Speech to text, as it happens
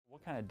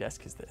kind of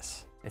desk is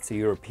this? It's a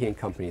European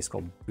company. It's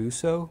called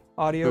Buso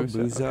Audio.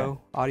 Buso okay.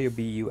 Audio,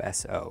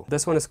 B-U-S-O.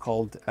 This one is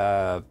called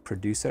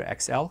Producer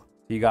XL.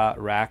 You got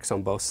racks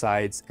on both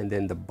sides, and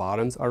then the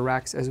bottoms are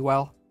racks as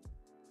well.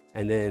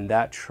 And then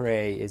that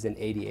tray is an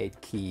 88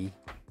 key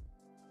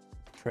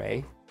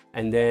tray.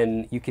 And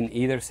then you can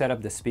either set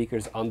up the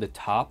speakers on the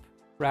top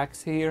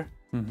racks here,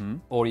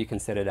 or you can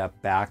set it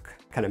up back,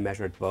 kind of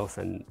measured both,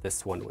 and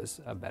this one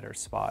was a better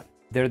spot.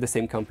 They're the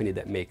same company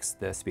that makes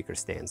the speaker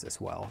stands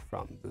as well,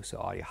 from Buso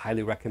Audio.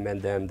 Highly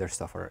recommend them. Their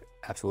stuff are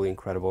absolutely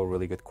incredible,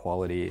 really good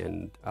quality,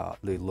 and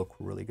they look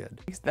really good.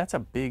 That's a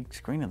big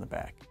screen in the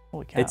back.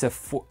 Holy cow. It's a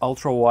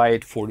ultra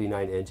wide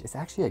 49-inch. It's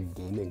actually a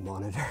gaming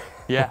monitor.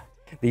 Yeah.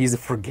 They use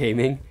it for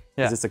gaming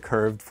because Yeah. it's a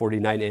curved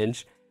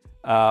 49-inch.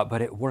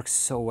 But it works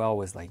so well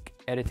with like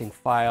editing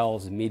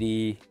files,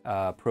 MIDI,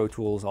 Pro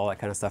Tools, all that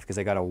kind of stuff, because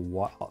I got a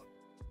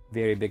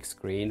very big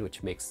screen,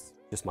 which makes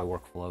just my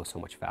workflow so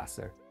much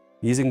faster.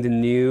 Using the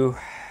new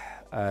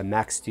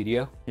Mac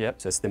Studio.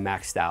 Yep. So it's the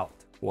maxed out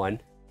one.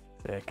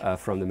 Sick.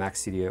 From the Mac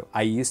Studio.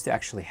 I used to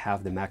actually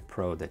have the Mac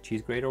Pro, the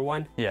cheese grater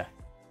one. Yeah.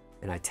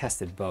 And I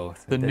tested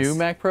both. The new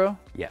Mac Pro?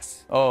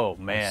 Yes. Oh,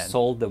 man. I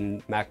sold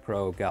the Mac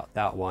Pro, got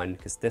that one,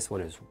 because this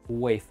one is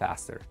way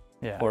faster.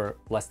 Yeah. For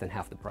less than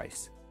half the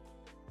price.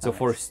 So Nice.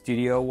 for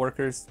studio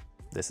workers,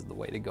 this is the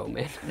way to go,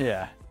 man.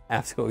 Yeah.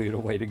 Absolutely the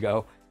way to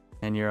go.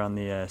 And you're on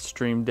the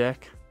Stream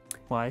Deck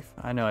life?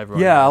 I know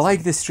everyone. Yeah, I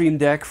like the Stream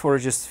Deck for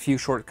just a few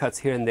shortcuts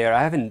here and there.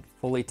 I haven't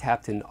fully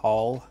tapped in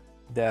all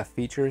the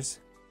features,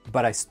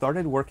 but I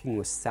started working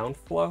with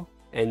SoundFlow,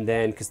 and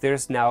then because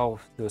there's now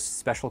those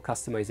special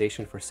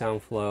customization for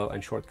SoundFlow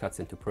and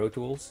shortcuts into Pro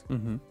Tools,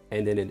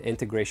 and then an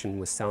integration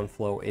with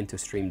SoundFlow into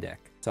Stream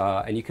Deck. So,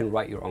 and you can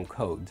write your own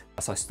code.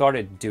 So I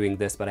started doing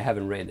this, but I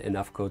haven't written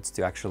enough codes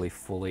to actually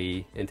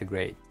fully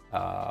integrate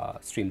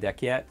Stream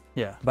Deck yet.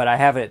 Yeah. But I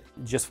have it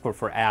just for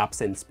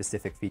apps and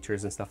specific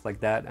features and stuff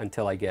like that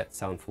until I get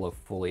SoundFlow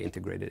fully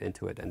integrated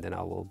into it, and then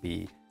I will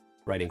be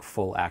writing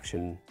full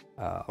action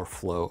or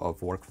flow of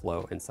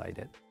workflow inside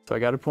it. So I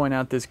got to point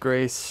out this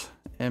Grace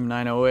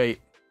M908.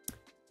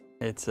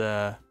 It's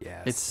Yes.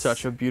 It's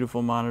such a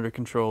beautiful monitor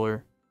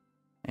controller,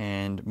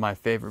 and my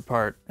favorite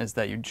part is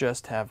that you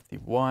just have the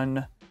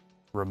one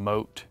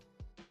remote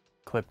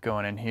clip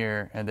going in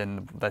here, and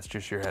then that's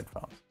just your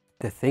headphones.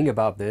 The thing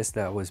about this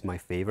that was my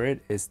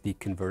favorite is the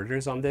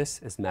converters on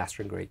this is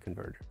mastering grade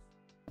converter,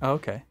 Oh,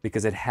 okay.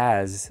 because it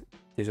has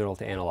digital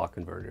to analog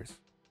converters.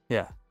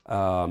 Yeah.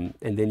 And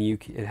then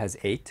it has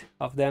 8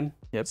 of them.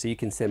 Yep. So you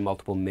can send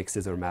multiple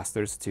mixes or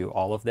masters to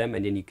all of them,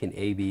 and then you can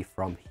A/B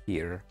from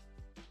here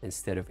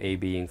instead of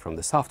A/Bing from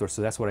the software.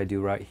 So that's what I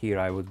do right here.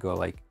 I would go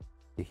like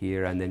to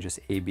here and then just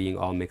A/Bing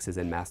all mixes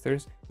and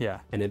masters. Yeah.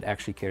 And it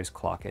actually carries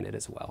clock in it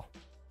as well.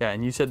 Yeah,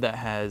 and you said that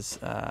has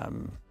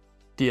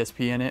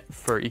DSP in it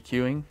for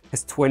EQing?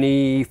 It's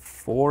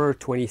 24,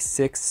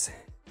 26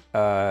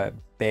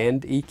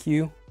 band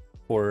EQ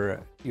for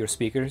your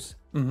speakers.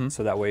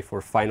 So that way for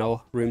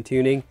final room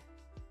tuning.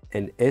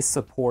 And it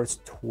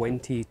supports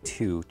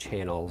 22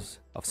 channels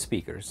of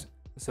speakers.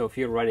 So if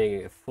you're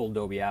running a full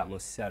Dolby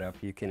Atmos setup,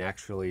 you can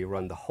actually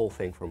run the whole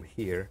thing from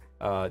here.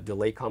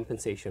 Delay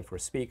compensation for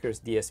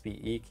speakers, DSP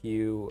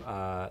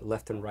EQ,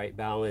 left and right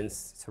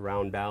balance,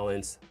 surround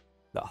balance,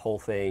 the whole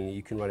thing.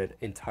 You can run it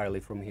entirely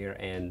from here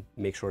and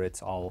make sure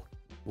it's all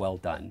well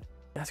done.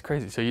 That's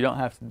crazy. So you don't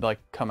have to like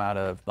come out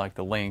of like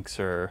the links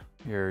or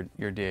your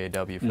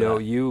DAW for that? No,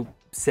 you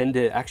send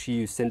it, actually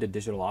you send it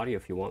digital audio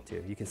if you want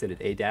to. You can send it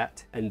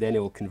ADAT, and then it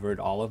will convert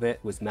all of it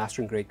with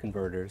mastering grade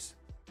converters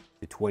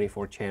to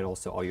 24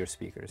 channels to all your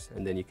speakers.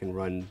 And then you can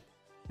run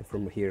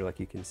from here, like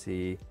you can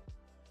see,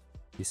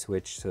 you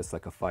switch, so it's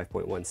like a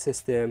 5.1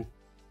 system.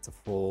 It's a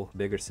full,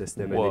 bigger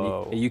system.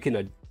 Whoa. And then you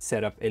can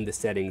set up in the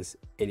settings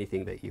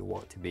anything that you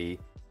want to be.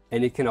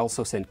 And it can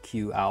also send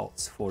cue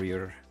outs for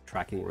your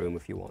tracking room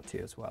if you want to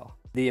as well.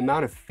 The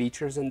amount of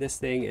features in this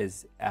thing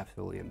is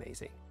absolutely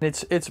amazing.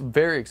 It's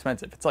very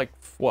expensive. It's like,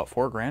 what,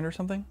 $4,000 or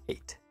something?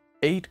 8.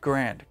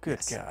 $8,000. Good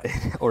Yes. God.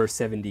 Or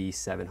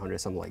 7,700,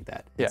 something like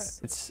that. Yeah,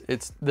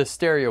 it's the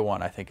stereo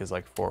one I think is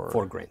like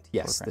 $4,000.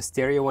 Yes, $4,000. the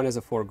stereo one is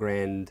a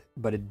 $4,000,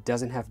 but it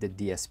doesn't have the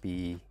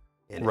DSP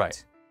in Right.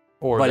 it.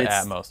 Or But the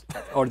it's- Atmos.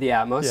 Or the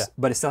Atmos, Yeah.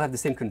 but it still have the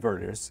same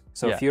converters.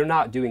 So Yeah. if you're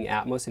not doing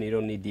Atmos and you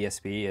don't need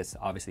DSP, it's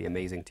obviously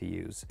amazing to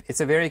use.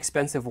 It's a very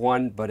expensive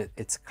one, but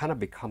it's kind of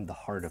become the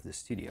heart of the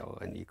studio,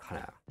 and you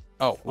kind of,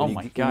 Oh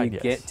my God, when you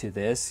yes. get to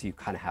this, you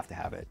kind of have to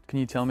have it. Can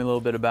you tell me a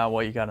little bit about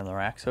what you got in the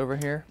racks over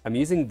here? I'm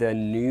using the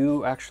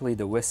new, actually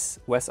the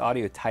West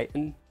Audio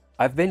Titan.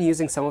 I've been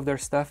using some of their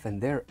stuff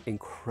and they're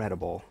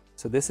incredible.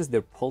 So this is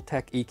their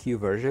Pultec EQ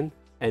version.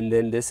 And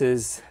then this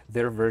is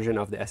their version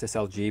of the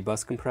SSLG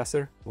bus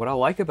compressor. What I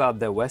like about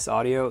the West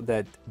Audio,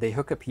 that they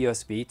hook up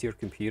USB to your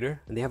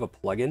computer and they have a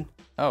plugin.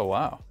 Oh,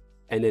 wow.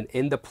 And then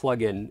in the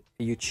plugin,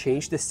 you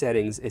change the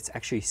settings, it's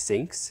actually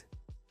syncs.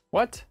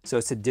 What? So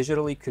it's a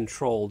digitally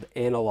controlled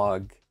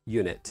analog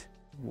unit.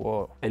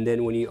 Whoa. And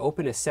then when you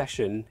open a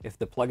session, if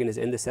the plugin is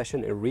in the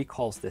session, it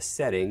recalls the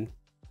setting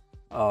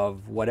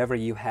of whatever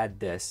you had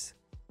this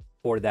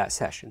for that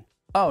session.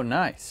 Oh,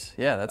 nice.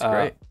 Yeah, that's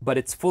great. But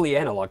it's fully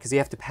analog because you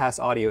have to pass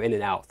audio in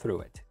and out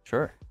through it.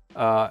 Sure.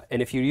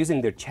 And if you're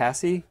using their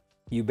chassis,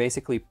 you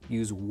basically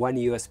use one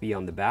USB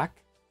on the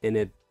back, and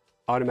it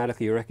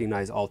automatically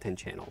recognizes all 10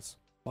 channels.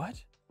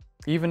 What?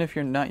 Even if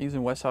you're not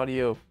using West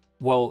Audio?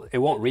 Well, it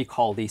won't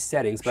recall these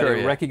settings, but Sure,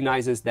 it yeah.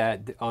 recognizes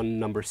that on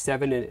number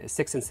 5 and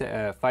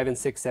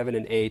 6, 7,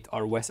 and 8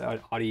 are West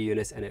Audio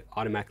units, and it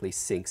automatically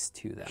syncs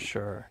to them.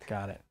 Sure,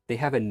 got it. They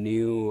have a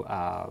new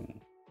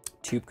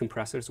tube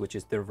compressors, which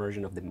is their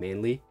version of the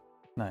Manly.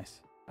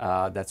 Nice.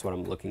 That's what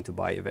I'm looking to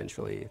buy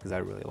eventually because I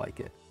really like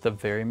it. The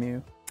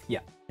Verymu? Yeah,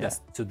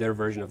 so their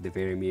version of the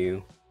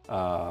Verymu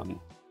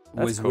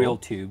was cool. real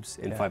tubes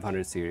in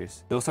 500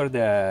 series. Those are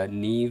the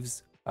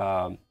Neves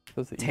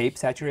Those are tape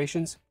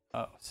saturations.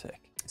 Oh,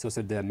 sick. So those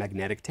are the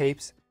magnetic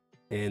tapes,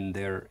 and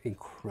they're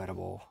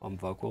incredible on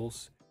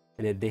vocals.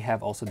 And they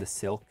have also the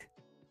silk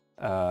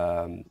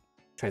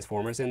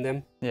transformers in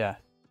them. Yeah.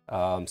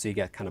 So you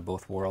get kind of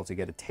both worlds. You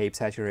get a tape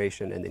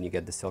saturation, and then you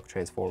get the silk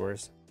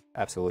transformers.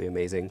 Absolutely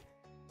amazing.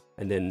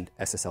 And then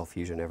SSL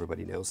Fusion,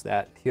 everybody knows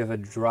that. You have a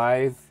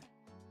drive.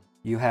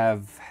 You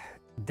have,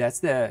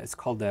 it's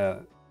called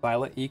the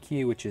Violet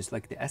EQ, which is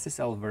like the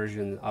SSL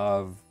version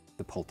of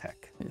the Pultec.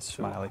 It's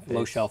So smiley face.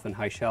 low shelf and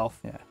high shelf.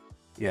 Yeah.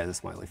 Yeah, the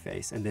smiley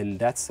face. And then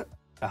that's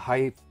a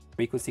high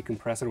frequency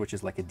compressor, which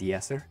is like a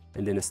de-esser,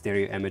 and then a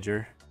stereo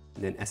imager,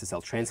 and then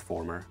SSL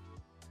transformer,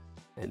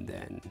 and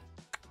then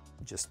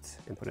just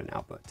input and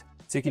output.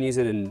 So you can use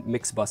it in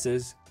mix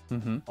buses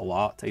a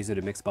lot. I use it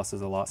in mix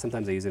buses a lot.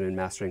 Sometimes I use it in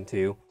mastering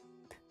too,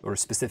 or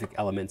specific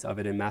elements of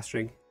it in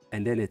mastering.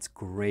 And then it's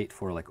great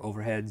for like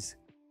overheads.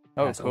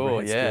 Oh, pass cool.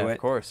 overheads Yeah, through of it,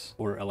 course.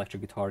 or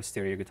electric guitars,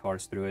 stereo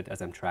guitars through it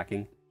as I'm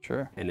tracking.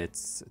 Sure. And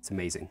it's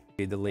amazing.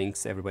 The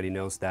links, everybody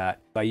knows that.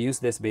 I use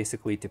this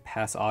basically to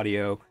pass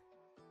audio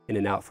in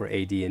and out for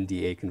AD and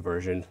DA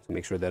conversion to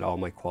make sure that all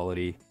my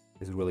quality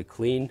is really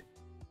clean.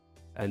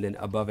 And then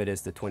above it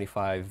is the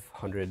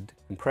 2500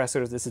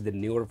 compressors. This is the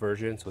newer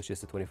version, so it's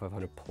just the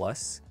 2500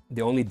 plus.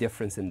 The only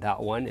difference in that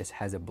one is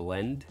has a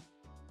blend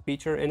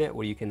feature in it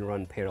where you can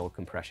run parallel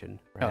compression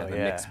or have a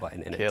mix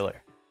button in it.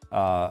 Killer.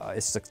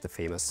 It's like the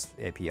famous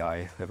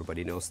API.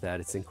 Everybody knows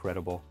that. It's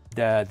incredible.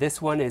 This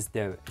one is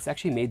it's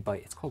actually made by,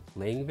 it's called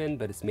Langevin,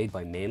 but it's made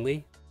by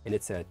Manly, and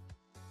it's an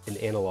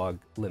analog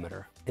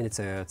limiter. And it's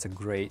a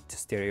great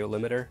stereo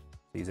limiter.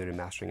 I use it in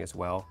mastering as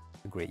well.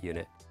 A great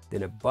unit.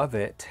 Then above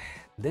it,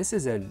 this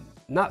is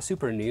not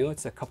super new.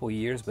 It's a couple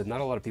years, but not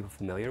a lot of people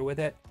familiar with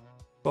it.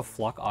 Well,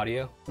 Flock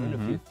Audio. I don't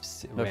know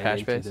if you've ran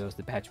into patch those,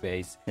 the patch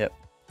bays. Yep.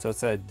 So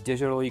it's a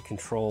digitally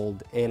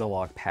controlled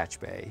analog patch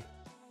bay.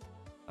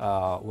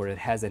 Where it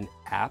has an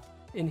app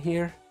in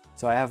here.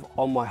 So I have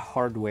all my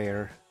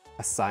hardware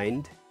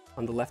assigned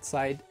on the left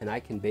side, and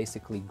I can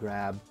basically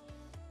grab,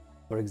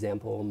 for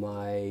example,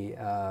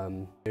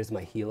 here's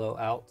my Hilo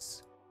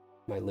outs,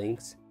 my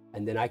links,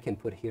 and then I can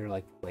put here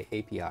like my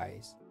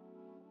APIs.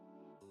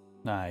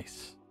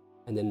 Nice.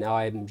 And then now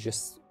I'm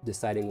just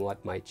deciding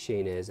what my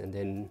chain is, and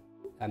then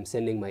I'm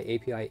sending my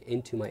API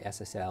into my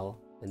SSL,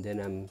 and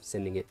then I'm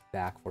sending it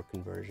back for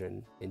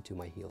conversion into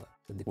my Hilo.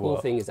 But the cool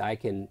thing is I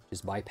can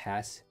just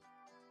bypass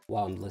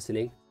while I'm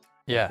listening.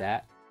 Yeah. Like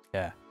that.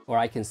 Yeah. Or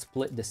I can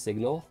split the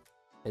signal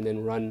and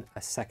then run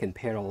a second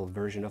parallel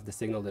version of the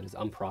signal that is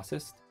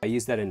unprocessed. I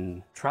use that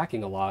in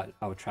tracking a lot.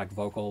 I would track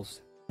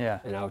vocals. Yeah.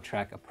 And I would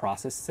track a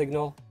processed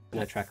signal,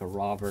 and I track a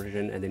raw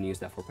version, and then use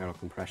that for parallel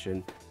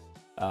compression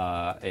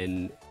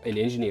in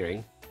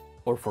engineering,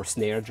 or for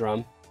snare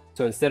drum.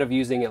 So instead of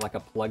using it like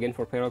a plugin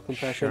for parallel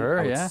compression,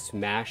 I would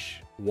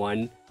smash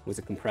one with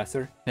a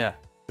compressor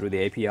through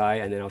the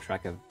API, and then I'll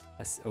track a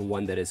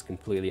one that is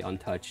completely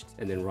untouched,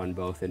 and then run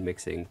both in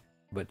mixing,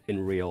 but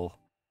in real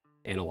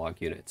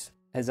analog units.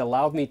 Has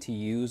allowed me to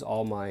use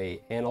all my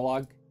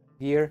analog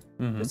gear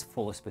to its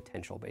fullest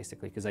potential,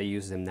 basically, because I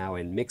use them now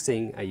in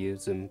mixing, I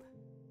use them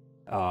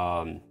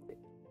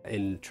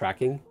in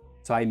tracking.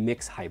 So I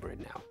mix hybrid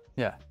now.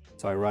 Yeah.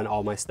 So I run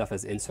all my stuff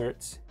as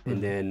inserts,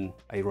 and then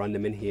I run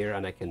them in here,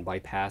 and I can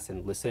bypass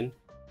and listen,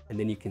 and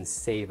then you can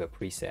save a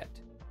preset.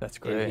 That's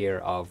great. In here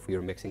of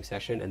your mixing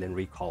session, and then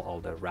recall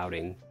all the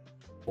routing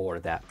for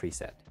that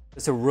preset.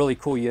 It's a really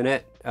cool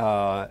unit.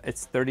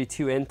 It's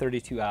 32 in,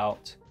 32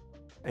 out,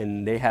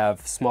 and they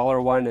have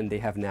smaller one, and they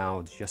have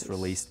now just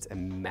released a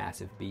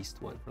massive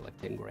beast one for like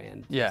 10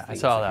 grand. Yeah, I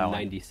saw that one.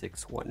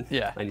 96 one.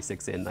 Yeah.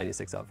 96 in,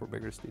 96 out for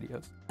bigger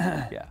studios.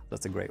 Yeah,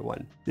 that's a great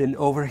one. Then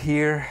over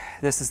here,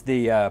 this is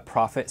the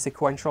Prophet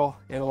sequential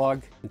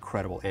analog.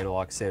 Incredible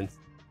analog synth.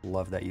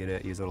 Love that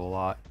unit, use it a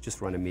lot. Just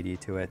run a MIDI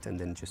to it, and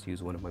then just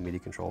use one of my MIDI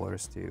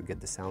controllers to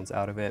get the sounds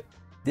out of it.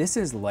 This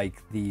is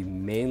like the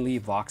Manly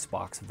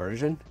Voxbox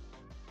version.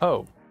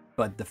 Oh.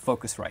 But the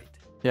Focusrite.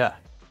 Yeah.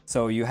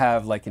 So you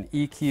have like an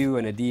EQ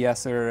and a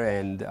de-esser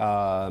and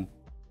a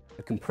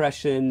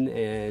compression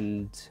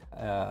and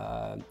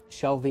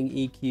shelving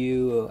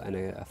EQ and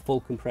a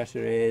full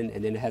compressor in,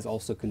 and then it has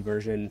also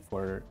conversion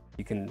for,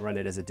 you can run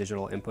it as a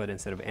digital input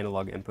instead of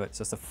analog input.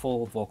 So it's a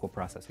full vocal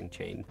processing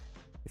chain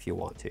if you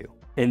want to.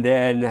 And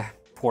then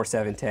Pore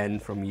 710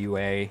 from UA.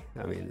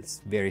 I mean,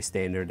 it's very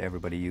standard.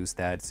 Everybody used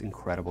that. It's an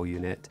incredible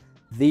unit.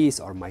 These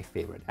are my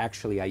favorite.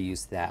 Actually, I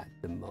use that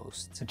the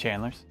most. The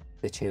Chandlers?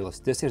 The Chandlers.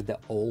 This is the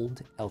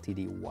old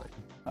LTD1.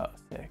 Oh,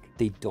 sick.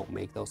 They don't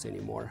make those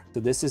anymore.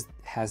 So this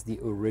has the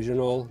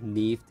original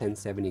Neve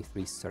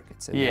 1073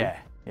 circuits in them.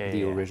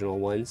 The original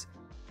ones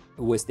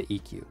with the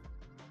EQ.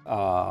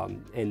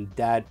 And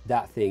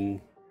that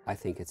thing, I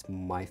think it's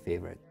my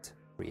favorite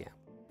preamp.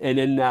 And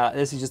then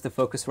this is just the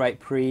Focusrite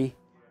pre.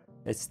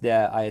 It's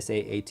the ISA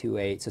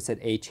 828, so it's an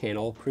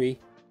 8-channel pre.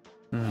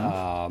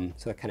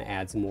 So it kind of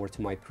adds more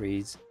to my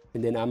pre's.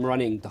 And then I'm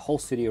running, the whole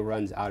studio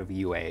runs out of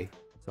UA.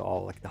 So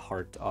all like the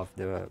heart of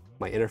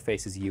my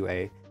interface is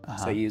UA.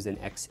 So I use an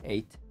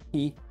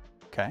X8P,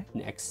 an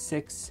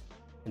X6,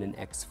 and an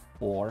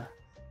X4.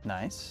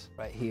 Nice.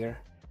 Right here.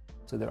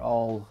 So they're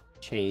all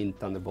chained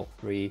Thunderbolt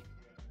 3.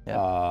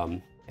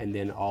 And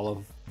then all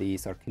of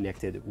these are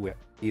connected with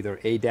either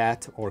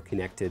ADAT or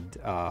connected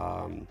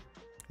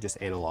just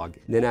analog.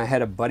 And then I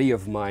had a buddy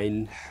of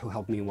mine who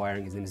helped me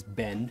wiring. His name is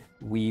Ben.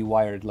 We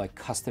wired like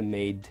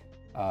custom-made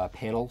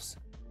panels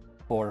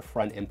for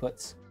front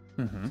inputs.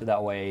 So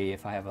that way,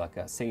 if I have like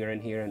a singer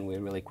in here and we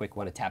really quick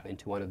want to tap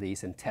into one of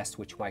these and test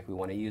which mic we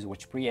want to use,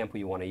 which preamp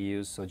we want to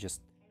use, so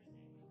just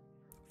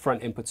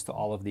front inputs to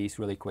all of these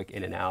really quick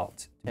in and out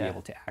to be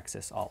able to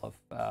access all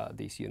of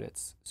these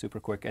units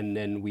super quick. And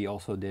then we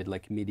also did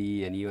like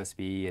MIDI and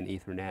USB and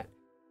Ethernet.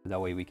 That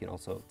way we can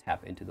also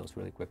tap into those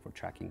really quick for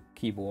tracking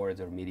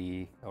keyboards or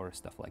MIDI or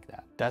stuff like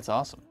that. That's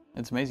awesome.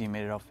 It's amazing you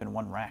made it all fit in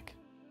one rack.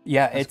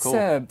 Yeah, it's cool.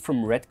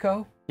 From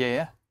Redco.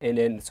 Yeah. And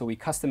then, so we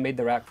custom made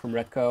the rack from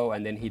Redco,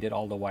 and then he did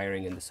all the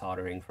wiring and the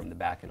soldering from the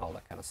back and all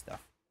that kind of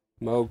stuff.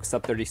 Moog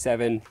Sub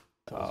 37.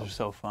 Those are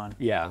so fun.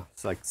 Yeah,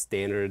 it's like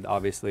standard,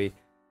 obviously,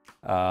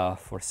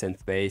 for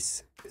synth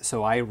bass.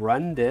 So I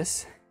run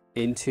this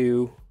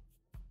into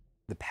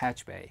the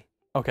patch bay.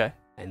 Okay.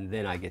 And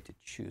then I get to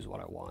choose what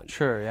I want.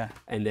 Sure, yeah.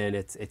 And then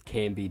it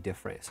can be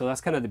different. So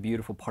that's kind of the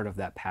beautiful part of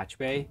that patch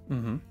bay.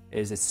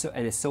 Is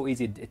it's so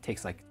easy. It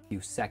takes like a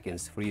few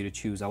seconds for you to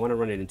choose. I want to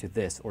run it into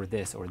this or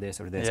this or this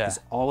or this,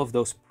 because all of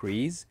those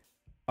pre's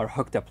are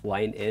hooked up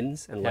line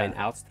ins and line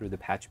outs through the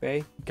patch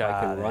bay. So I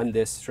can run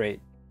this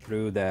straight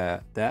through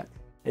that.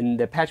 And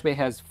the patch bay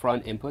has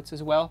front inputs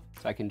as well,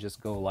 so I can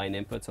just go line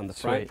inputs on the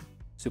front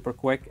super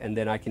quick, and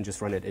then I can just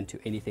run it into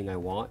anything I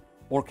want,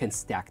 or can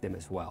stack them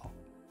as well.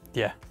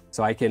 Yeah.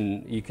 So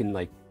you can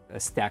like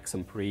stack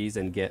some pre's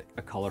and get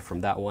a color from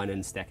that one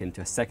and stack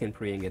into a second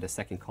pre and get a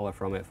second color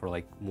from it for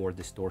like more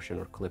distortion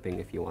or clipping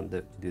if you wanted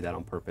to do that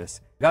on purpose.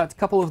 Got a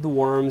couple of the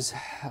Worms.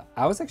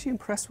 I was actually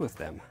impressed with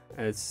them.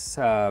 It's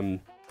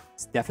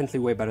definitely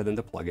way better than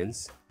the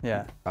plugins.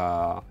 Yeah.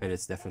 And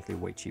it's definitely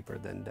way cheaper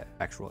than the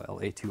actual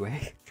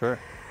LA2A. Sure.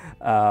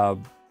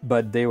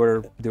 But they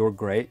were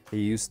great. I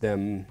used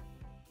them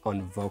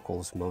on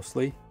vocals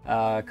mostly.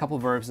 A couple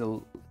verbs,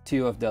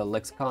 2 of the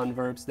Lexicon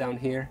verbs down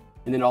here,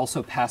 and then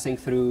also passing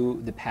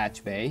through the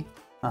patch bay,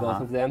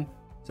 both of them.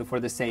 So for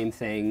the same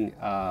thing,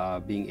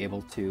 being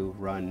able to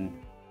run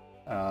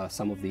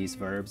some of these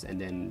verbs and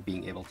then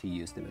being able to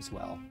use them as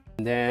well.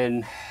 And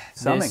then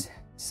summing.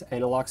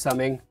 Analog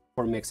summing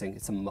for mixing,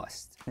 it's a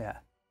must. Yeah.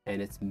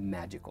 And it's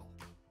magical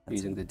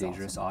using the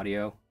Dangerous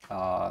Audio.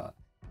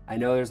 I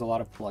know there's a lot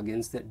of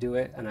plugins that do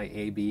it, and I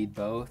A/B'd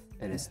both,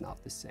 and it's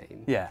not the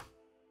same. Yeah.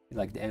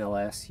 Like the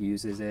NLS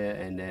uses it,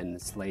 and then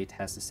Slate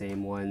has the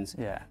same ones.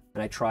 Yeah.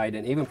 And I tried,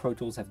 and even Pro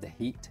Tools have the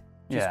Heat,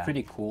 which is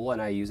pretty cool,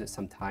 and I use it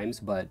sometimes.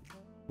 But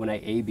when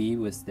I A/B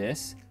with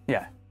this,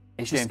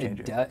 it's just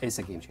it's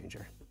a game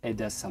changer. It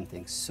does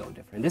something so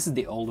different. This is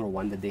the older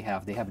one that they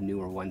have. They have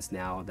newer ones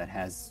now that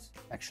has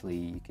actually,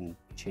 you can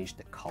change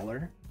the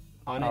color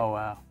on it. Oh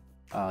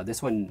wow.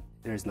 This one,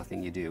 there's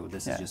nothing you do.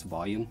 This is just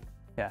volume.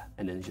 Yeah.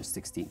 And then just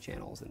 16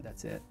 channels, and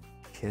that's it.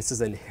 This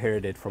is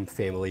inherited from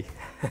family.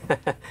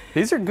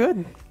 These are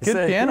good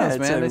pianos,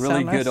 man. It's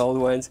really good old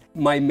ones.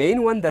 My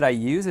main one that I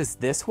use is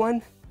this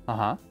one.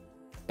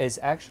 It's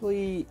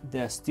actually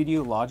the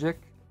Studio Logic,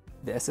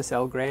 the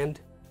SSL Grand.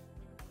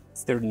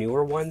 It's their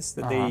newer ones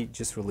that they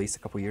just released a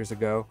couple years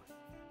ago,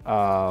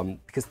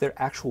 because they're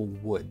actual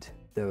wood.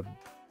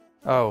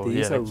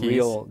 These are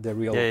real. They're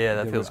real. Yeah,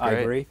 that feels great.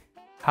 Ivory.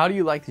 How do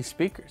you like these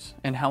speakers,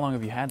 and how long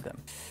have you had them?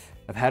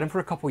 I've had them for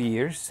a couple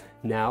years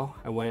now.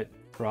 I went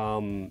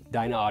from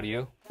Dyna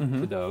Audio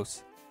to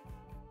those.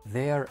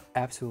 They are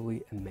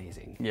absolutely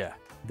amazing. Yeah.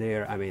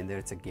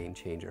 It's a game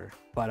changer.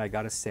 But I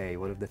gotta say,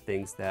 one of the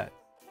things that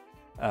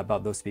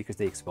about those speakers,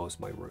 they exposed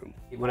my room.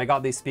 When I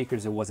got these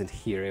speakers, it wasn't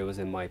here, it was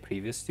in my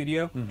previous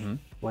studio.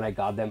 When I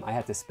got them, I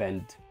had to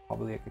spend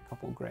probably like a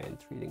couple grand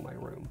treating my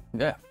room.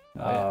 Yeah.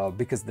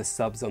 Because the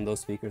subs on those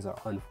speakers are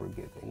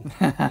unforgiving.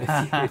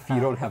 if you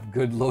don't have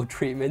good low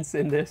treatments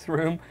in this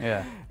room,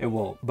 it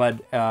won't. But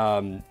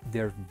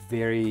they're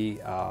very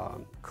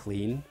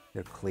clean,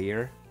 they're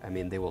clear. I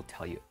mean, they will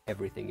tell you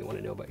everything you want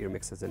to know about your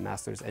mixes and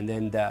masters. And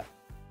then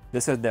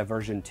this is the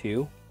version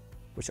 2,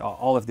 which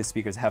all of the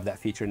speakers have that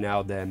feature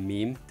now, the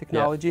meme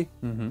technology.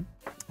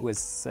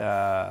 Was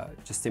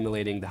just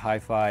simulating the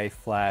hi-fi,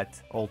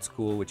 flat, old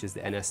school, which is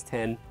the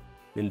NS10.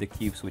 then the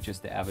Cubes, which is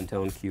the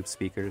Avantone Cube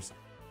speakers.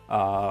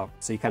 So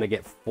you kind of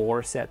get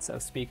 4 sets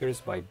of speakers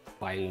by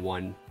buying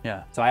one.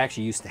 Yeah. So I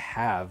actually used to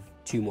have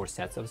 2 more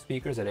sets of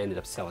speakers, and I ended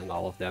up selling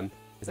all of them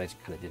because I just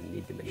kind of didn't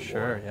need them anymore.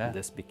 Sure, yeah. And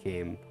this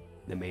became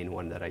the main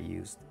one that I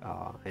used,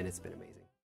 and it's been amazing.